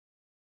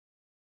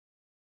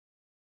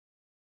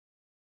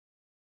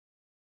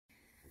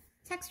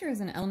Texture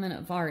is an element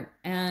of art,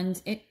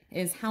 and it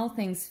is how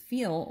things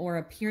feel or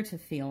appear to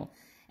feel.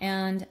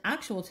 And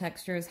actual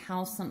texture is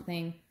how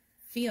something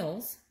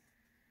feels.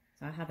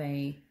 So I have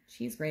a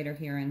cheese grater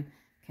here and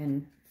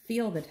can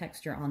feel the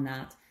texture on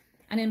that.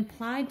 An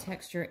implied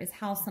texture is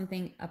how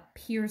something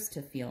appears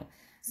to feel.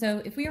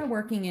 So if we are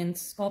working in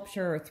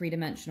sculpture or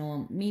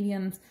three-dimensional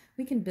mediums,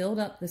 we can build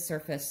up the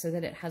surface so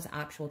that it has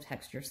actual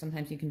texture.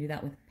 Sometimes you can do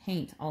that with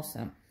paint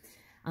also.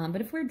 But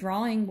if we're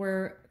drawing,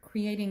 we're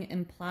creating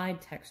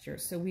implied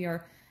textures. So we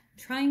are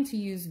trying to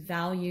use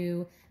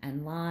value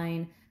and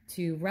line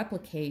to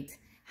replicate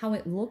how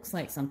it looks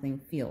like something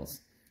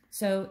feels.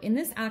 So in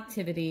this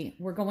activity,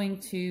 we're going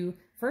to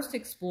first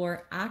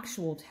explore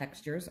actual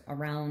textures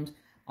around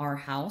our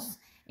house.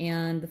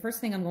 And the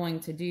first thing I'm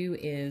going to do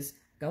is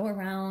go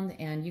around,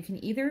 and you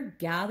can either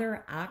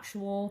gather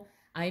actual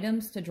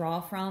items to draw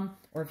from,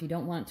 or if you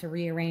don't want to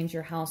rearrange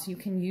your house, you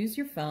can use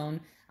your phone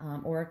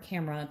or a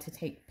camera to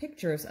take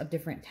pictures of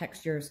different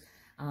textures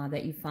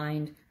that you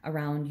find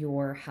around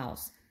your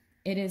house.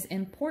 It is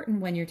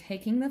important when you're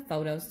taking the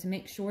photos to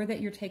make sure that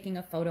you're taking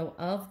a photo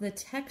of the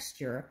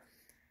texture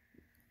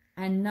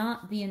and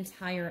not the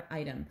entire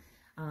item.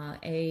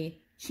 A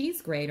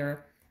cheese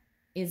grater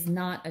is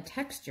not a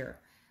texture.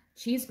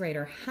 Cheese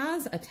grater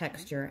has a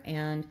texture,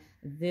 and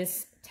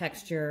this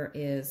texture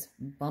is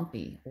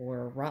bumpy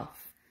or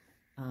rough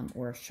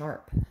or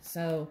sharp.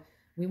 So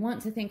we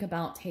want to think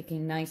about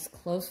taking nice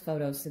close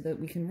photos so that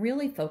we can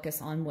really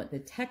focus on what the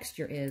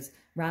texture is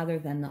rather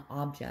than the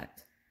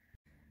object.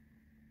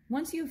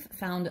 Once you've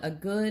found a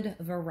good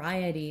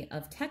variety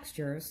of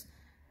textures,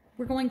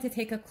 we're going to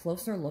take a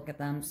closer look at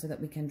them so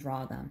that we can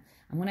draw them.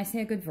 And when I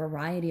say a good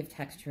variety of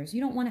textures, you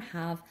don't want to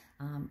have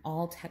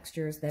all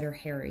textures that are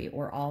hairy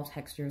or all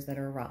textures that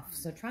are rough.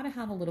 So try to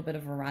have a little bit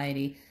of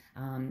variety.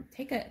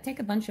 Take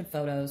a bunch of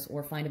photos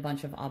or find a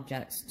bunch of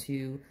objects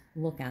to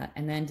look at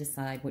and then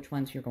decide which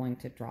ones you're going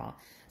to draw.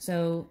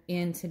 So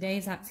in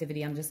today's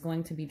activity, I'm just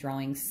going to be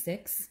drawing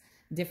 6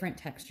 different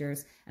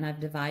textures, and I've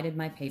divided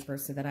my paper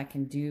so that I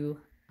can do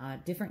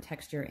different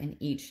texture in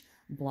each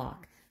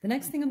block. The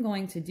next thing I'm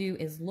going to do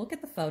is look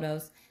at the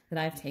photos that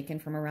I've taken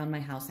from around my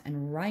house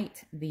and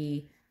write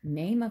the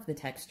name of the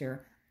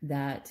texture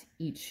that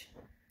each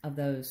of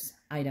those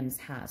items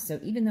has. So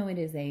even though it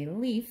is a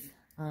leaf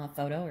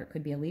photo, or it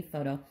could be a leaf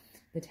photo,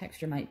 the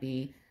texture might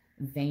be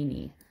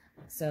veiny.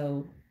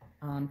 So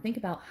think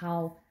about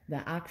how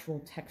the actual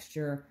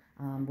texture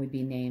would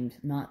be named,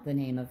 not the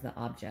name of the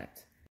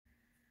object.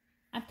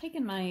 I've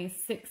taken my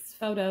 6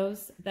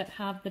 photos that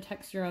have the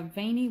texture of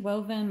veiny,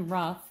 woven,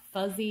 rough,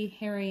 fuzzy,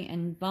 hairy,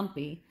 and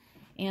bumpy.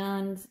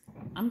 And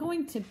I'm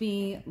going to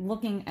be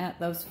looking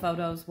at those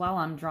photos while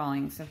I'm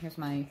drawing. So here's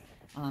my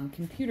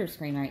computer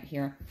screen right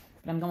here.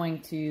 But I'm going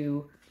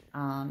to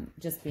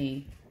just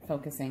be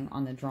focusing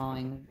on the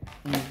drawing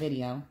in the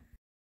video.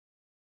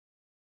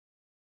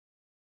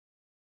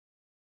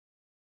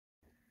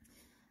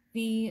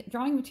 The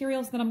drawing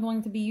materials that I'm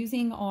going to be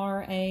using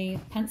are a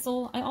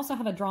pencil. I also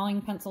have a drawing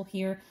pencil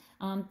here.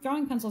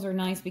 Drawing pencils are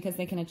nice because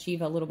they can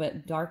achieve a little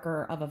bit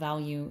darker of a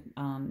value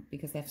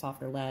because they have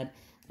softer lead.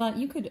 But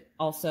you could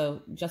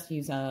also just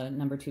use a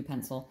number 2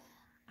 pencil.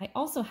 I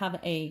also have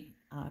a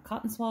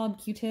cotton swab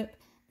Q-tip.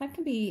 That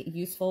can be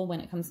useful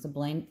when it comes to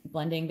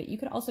blending, but you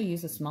could also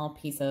use a small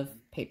piece of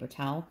paper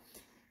towel.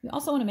 You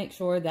also want to make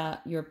sure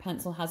that your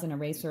pencil has an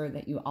eraser,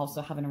 that you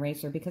also have an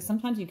eraser, because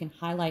sometimes you can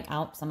highlight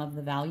out some of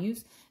the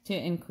values to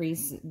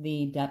increase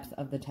the depth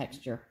of the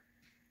texture.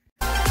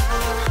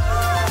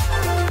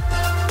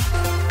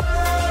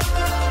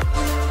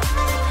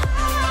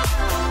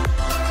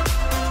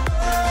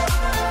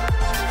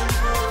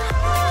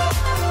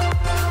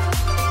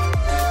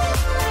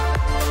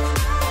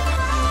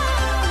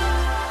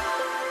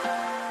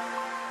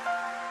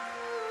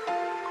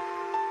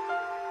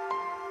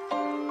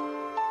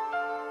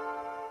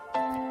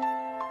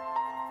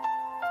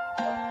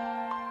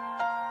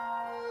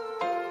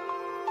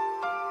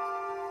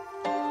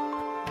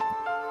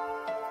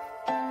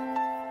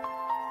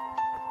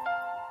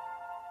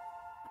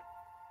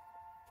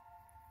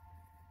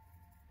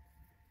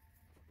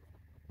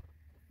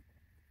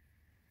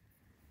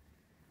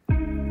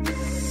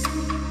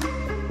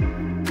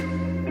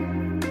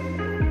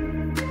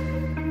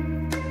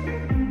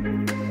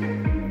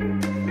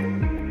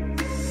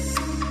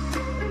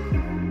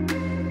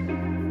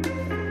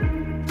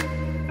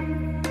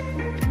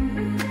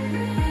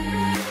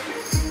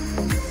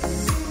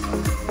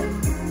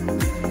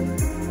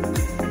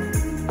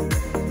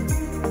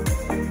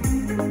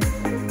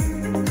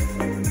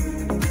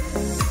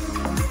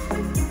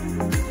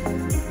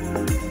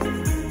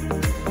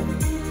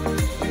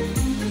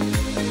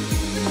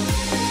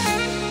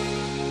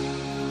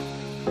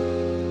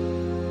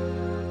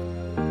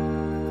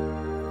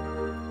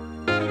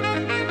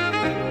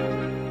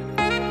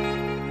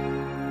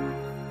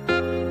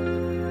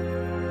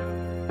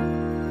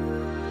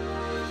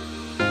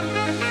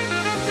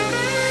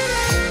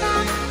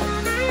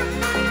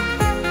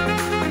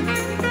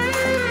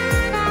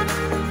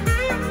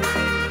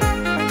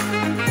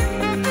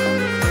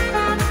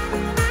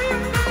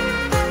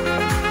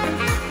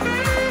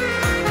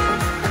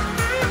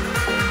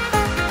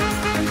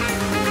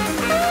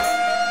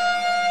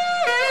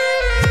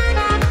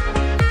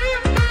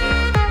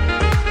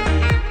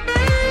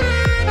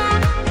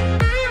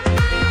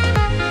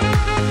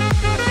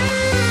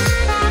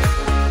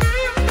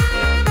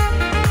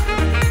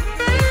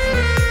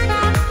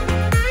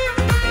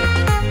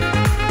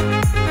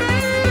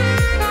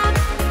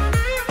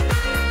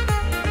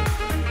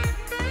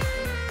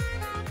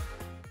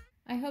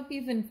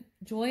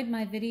 enjoyed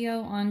my video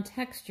on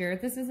texture,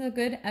 this is a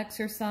good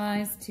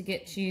exercise to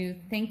get you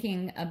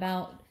thinking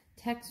about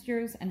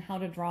textures and how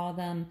to draw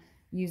them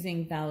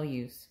using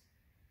values.